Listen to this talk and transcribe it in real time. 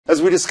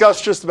As we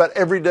discuss just about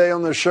every day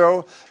on the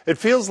show, it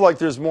feels like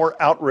there's more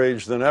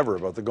outrage than ever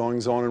about the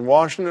goings-on in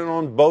Washington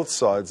on both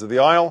sides of the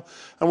aisle.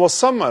 And while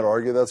some might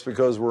argue that's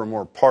because we're a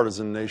more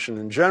partisan nation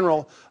in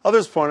general,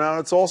 others point out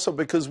it's also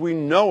because we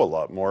know a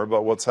lot more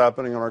about what's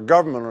happening in our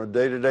government on a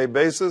day-to-day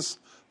basis,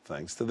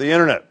 thanks to the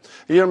internet.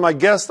 My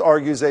guest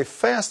argues a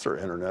faster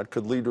internet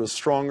could lead to a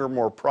stronger,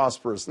 more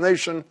prosperous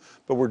nation,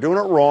 but we're doing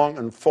it wrong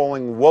and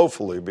falling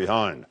woefully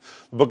behind.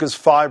 The book is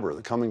Fiber,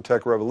 The Coming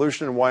Tech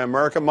Revolution and Why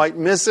America Might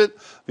Miss It.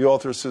 The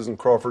author, Susan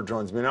Crawford,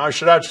 joins me now. I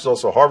should add, she's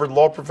also a Harvard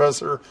law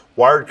professor,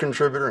 Wired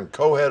contributor, and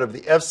co-head of the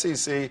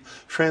FCC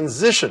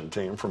transition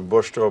team from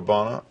Bush to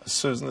Obama.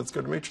 Susan, it's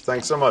good to meet you.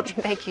 Thanks so much.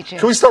 Thank you, Jim.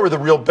 Can we start with the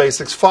real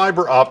basics?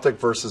 Fiber optic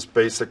versus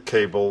basic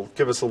cable.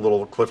 Give us a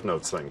little Cliff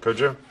Notes thing, could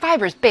you?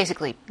 Fiber is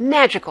basically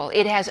magical.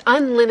 It has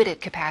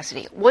unlimited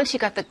capacity. Once you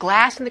got the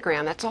glass in the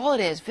ground, that's all it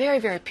is, very,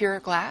 very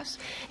pure glass,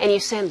 and you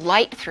send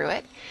light through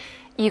it.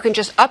 You can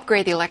just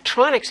upgrade the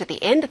electronics at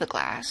the end of the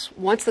glass,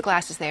 once the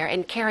glass is there,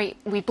 and carry,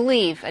 we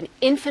believe, an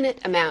infinite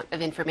amount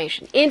of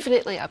information,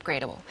 infinitely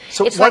upgradable.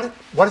 So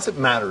why does it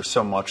matter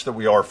so much that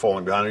we are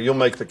falling behind? You'll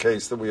make the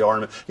case that we are,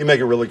 and you make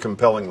it really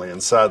compellingly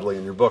and sadly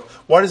in your book.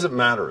 Why does it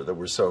matter that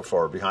we're so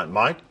far behind?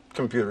 My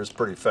computer's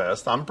pretty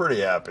fast. I'm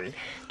pretty happy.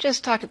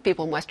 Just talk to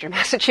people in Western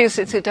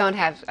Massachusetts who don't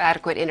have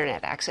adequate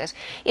internet access.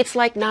 It's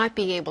like not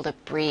being able to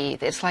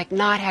breathe. It's like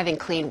not having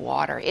clean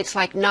water. It's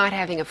like not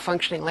having a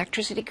functioning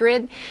electricity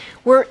grid.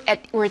 We're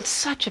in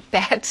such a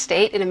bad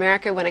state in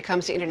America when it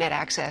comes to internet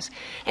access.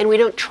 And we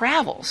don't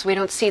travel, so we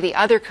don't see the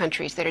other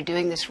countries that are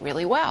doing this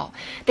really well.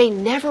 They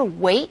never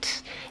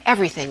wait.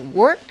 Everything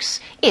works.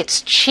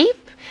 It's cheap.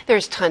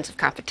 There's tons of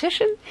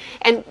competition,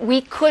 and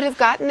we could have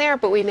gotten there,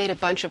 but we made a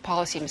bunch of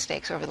policy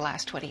mistakes over the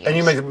last 20 years. And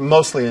you make it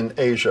mostly in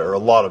Asia, or a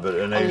lot of it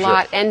in Asia. A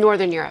lot, and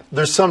Northern Europe.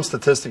 There's some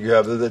statistic you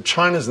have that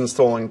China's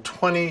installing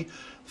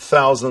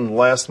 20,000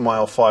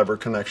 last-mile fiber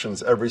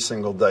connections every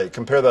single day.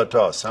 Compare that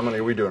to us. How many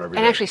are we doing every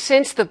day? And actually,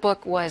 since the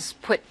book was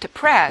put to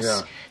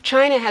press,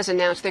 China has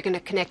announced they're going to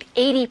connect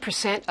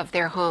 80% of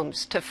their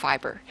homes to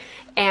fiber.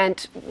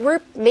 And we're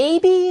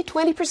maybe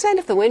 20%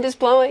 if the wind is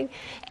blowing.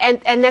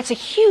 And that's a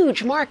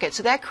huge market.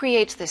 So that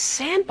creates this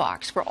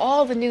sandbox for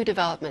all the new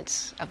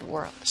developments of the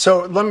world.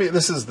 So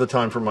this is the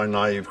time for my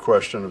naive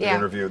question of the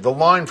interview. The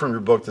line from your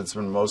book that's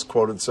been most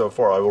quoted so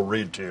far, I will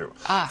read to you.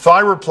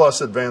 Fiber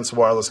plus advanced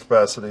wireless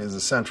capacity is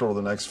essential to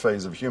the next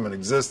phase of human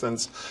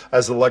existence,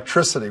 as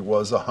electricity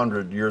was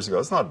 100 years ago.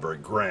 It's not a very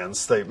grand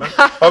statement.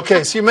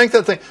 Okay, so you make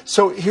that thing.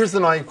 So here's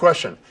the naive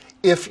question.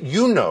 If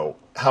you know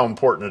how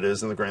important it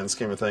is in the grand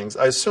scheme of things,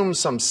 I assume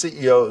some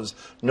CEOs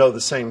know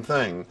the same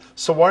thing.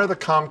 So why are the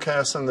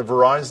Comcasts and the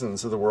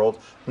Verizons of the world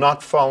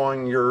not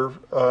following your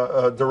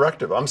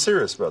directive? I'm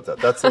serious about that.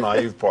 That's the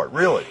naive part,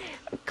 really.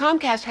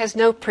 Comcast has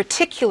no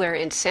particular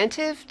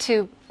incentive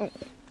to,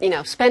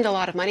 spend a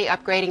lot of money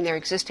upgrading their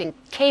existing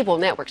cable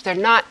networks. They're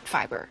not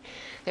fiber.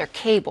 They're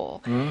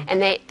cable,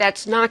 and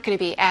that's not going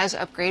to be as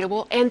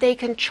upgradable, and they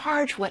can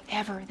charge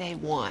whatever they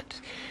want.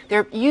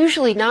 They're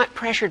usually not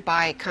pressured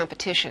by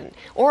competition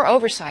or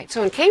oversight.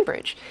 So in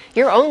Cambridge,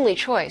 your only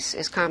choice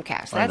is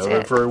Comcast. That's I know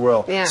that very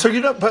well. Yeah.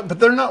 So but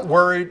they're not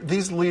worried.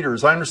 These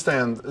leaders, I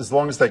understand, as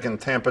long as they can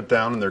tamp it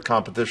down and their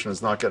competition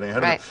is not getting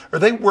ahead of them. Are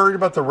they worried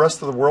about the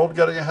rest of the world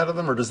getting ahead of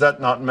them, or does that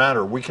not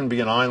matter? We can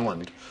be an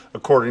island,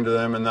 according to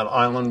them, and that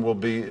island will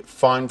be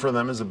fine for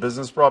them as a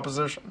business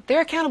proposition?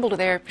 They're accountable to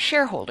their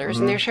shareholders,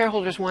 and their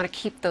shareholders want to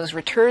keep those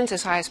returns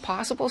as high as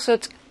possible. So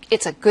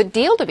it's a good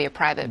deal to be a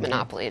private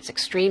monopoly. It's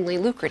extremely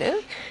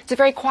lucrative. It's a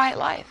very quiet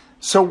life.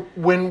 So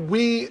when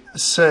we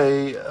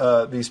say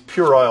these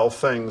puerile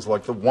things,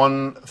 like the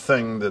one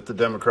thing that the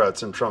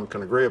Democrats and Trump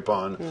can agree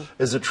upon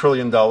is $1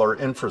 trillion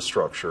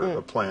infrastructure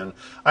plan,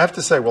 I have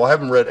to say, well, I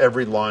haven't read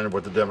every line of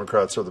what the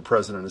Democrats or the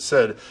president has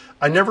said.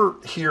 I never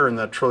hear in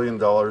that $1 trillion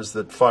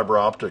that fiber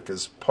optic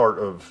is part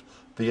of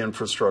the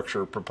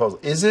infrastructure proposal.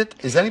 Is it?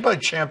 Is anybody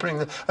championing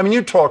that? I mean,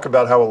 you talk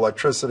about how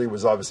electricity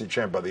was obviously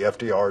championed by the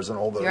FDRs and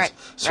all those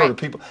sort of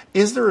people.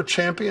 Is there a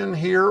champion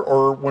here?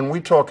 Or when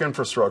we talk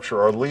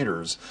infrastructure, our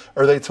leaders,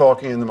 are they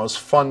talking in the most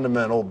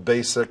fundamental,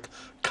 basic,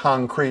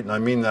 concrete, and I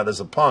mean that as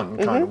a pun,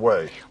 kind of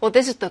way? Well,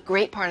 this is the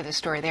great part of the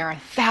story. There are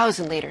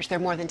 1,000 leaders. There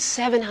are more than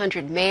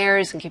 700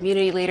 mayors and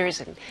community leaders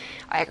and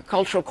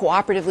agricultural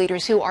cooperative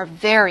leaders who are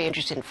very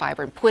interested in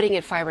fiber and putting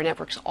in fiber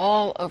networks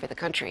all over the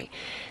country.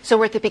 So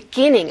we're at the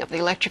beginning of the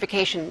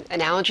electrification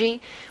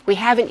analogy. We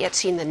haven't yet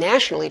seen the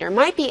national leader. It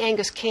might be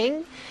Angus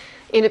King,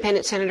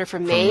 independent senator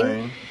from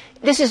Maine.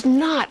 This is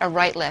not a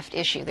right-left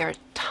issue. There are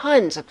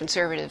tons of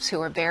conservatives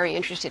who are very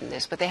interested in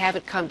this, but they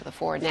haven't come to the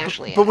fore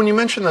nationally yet. But when you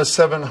mention those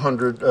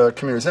 700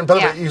 communities, and by the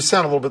way, you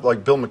sound a little bit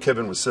like Bill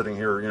McKibben was sitting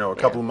here, a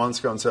couple of months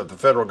ago and said the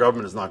federal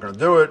government is not going to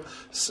do it.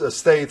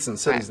 States and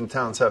cities and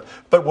towns have.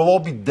 But we'll all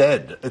be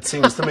dead, it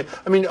seems to me.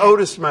 I mean,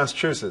 Otis,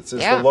 Massachusetts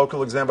is the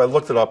local example. I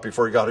looked it up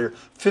before he got here.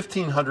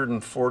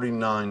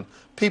 1,549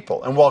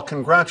 people. And while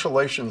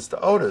congratulations to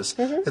Otis,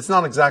 it's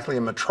not exactly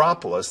a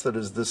metropolis that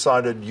has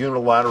decided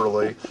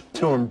unilaterally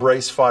to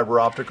embrace fiber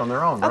optic on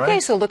their own, right? Okay,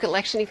 so look at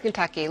Lexington,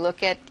 Kentucky.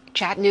 Look at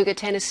Chattanooga,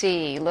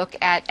 Tennessee. Look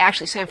at,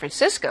 actually, San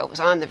Francisco was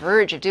on the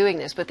verge of doing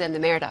this, but then the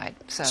mayor died.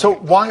 So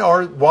why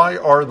are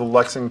the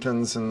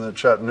Lexingtons and the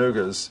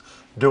Chattanoogas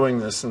doing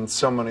this, and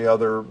so many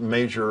other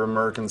major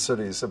American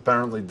cities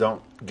apparently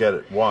don't get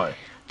it? Why?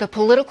 The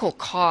political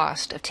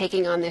cost of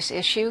taking on this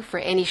issue for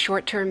any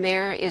short-term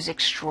mayor is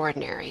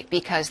extraordinary,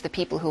 because the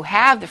people who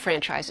have the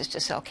franchises to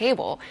sell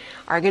cable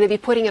are going to be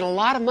putting in a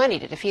lot of money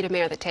to defeat a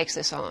mayor that takes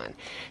this on.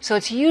 So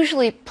it's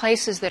usually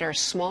places that are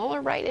smaller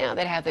right now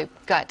that have the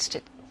guts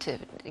to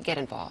get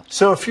involved.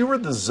 So if you were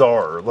the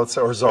czar, let's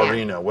say, or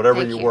czarina,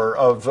 whatever you were,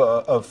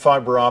 of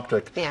fiber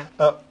optic,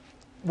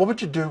 what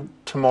would you do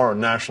tomorrow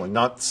nationally,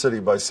 not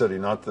city by city,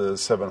 not the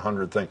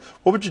 700 thing?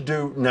 What would you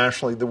do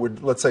nationally that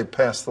would, let's say,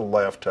 pass the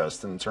laugh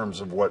test in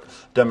terms of what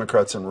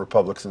Democrats and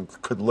Republicans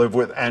could live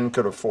with and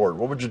could afford?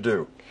 What would you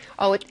do?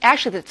 Oh,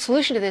 actually, the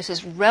solution to this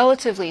is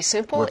relatively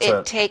simple. What's that?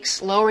 It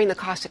takes lowering the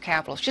cost of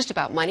capital. It's just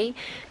about money.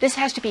 This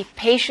has to be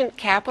patient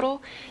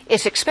capital.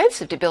 It's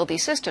expensive to build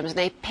these systems, and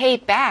they pay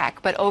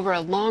back, but over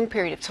a long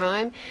period of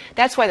time.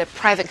 That's why the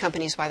private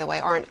companies, by the way,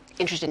 aren't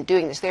interested in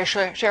doing this. Their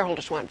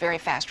shareholders want very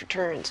fast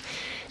returns.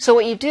 So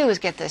what you do is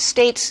get the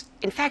states,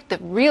 in fact, the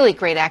really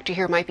great actor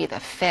here might be the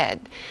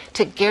Fed,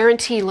 to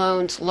guarantee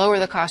loans, lower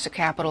the cost of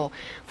capital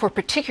for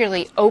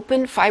particularly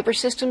open fiber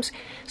systems,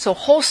 so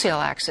wholesale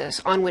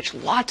access on which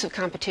lots of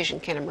competition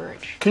can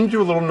emerge. Can you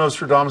do a little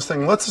Nostradamus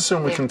thing? Let's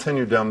assume we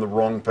continue down the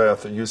wrong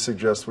path that you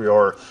suggest we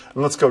are,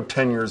 and let's go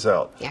 10 years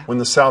out. When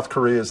the South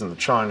Koreas and the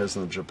Chinas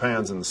and the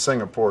Japans and the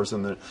Singapores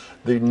and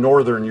the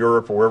Northern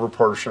Europe or wherever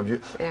portion of you,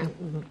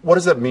 what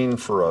does that mean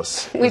for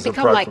us? We've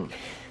become like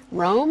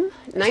Rome,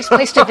 nice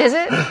place to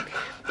visit.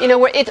 You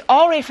know, it's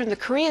already from the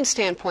Korean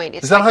standpoint.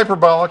 It's Is that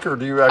hyperbolic, or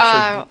do you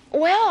actually?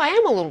 Well, I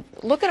am a little.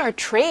 Look at our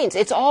trains.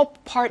 It's all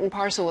part and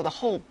parcel with a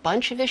whole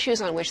bunch of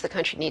issues on which the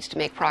country needs to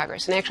make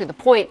progress. And actually, the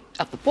point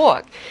of the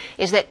book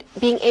is that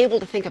being able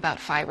to think about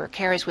fiber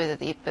carries with it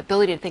the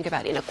ability to think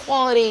about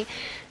inequality,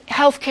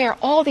 healthcare,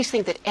 all these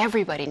things that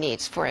everybody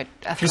needs for a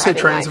thriving life. Did you say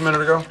trains a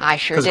minute ago? I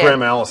sure did. Because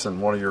Graham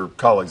Allison, one of your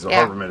colleagues at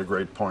Harvard, made a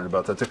great point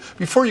about that too.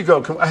 Before you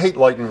go, I hate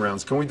lightning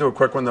rounds. Can we do a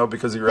quick one though,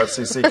 because of your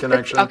FCC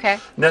connection? Okay.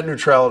 Net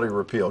neutrality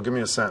repeal. Give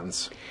me a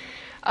sentence.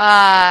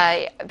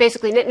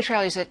 Basically, net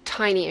neutrality is a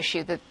tiny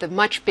issue. The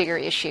much bigger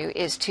issue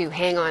is to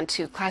hang on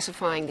to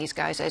classifying these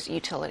guys as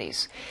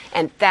utilities.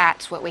 And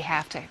that's what we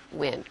have to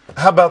win.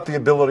 How about the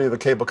ability of the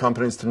cable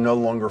companies to no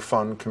longer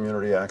fund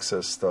community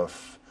access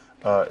stuff?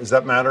 Does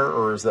that matter,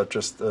 or is that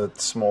just a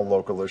small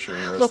local issue in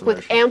your estimation? Look,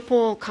 with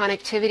ample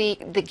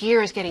connectivity, the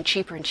gear is getting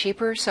cheaper and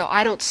cheaper, so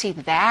I don't see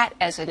that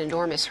as an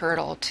enormous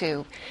hurdle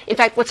to... In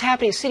fact, what's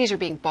happening is cities are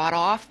being bought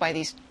off by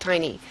these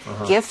tiny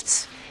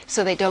gifts,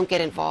 so they don't get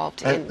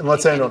involved in... And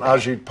let's end on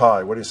Ajit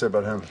Pai. What do you say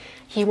about him?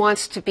 He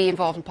wants to be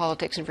involved in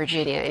politics in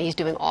Virginia, and he's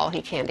doing all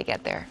he can to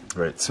get there.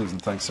 Great. Susan,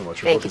 thanks so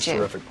much. Your book is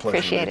terrific. Pleasure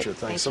Appreciate to meet you. it.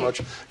 Thanks so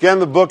much. Again,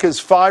 the book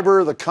is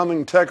Fiber, The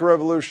Coming Tech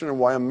Revolution and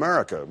Why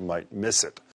America Might Miss It.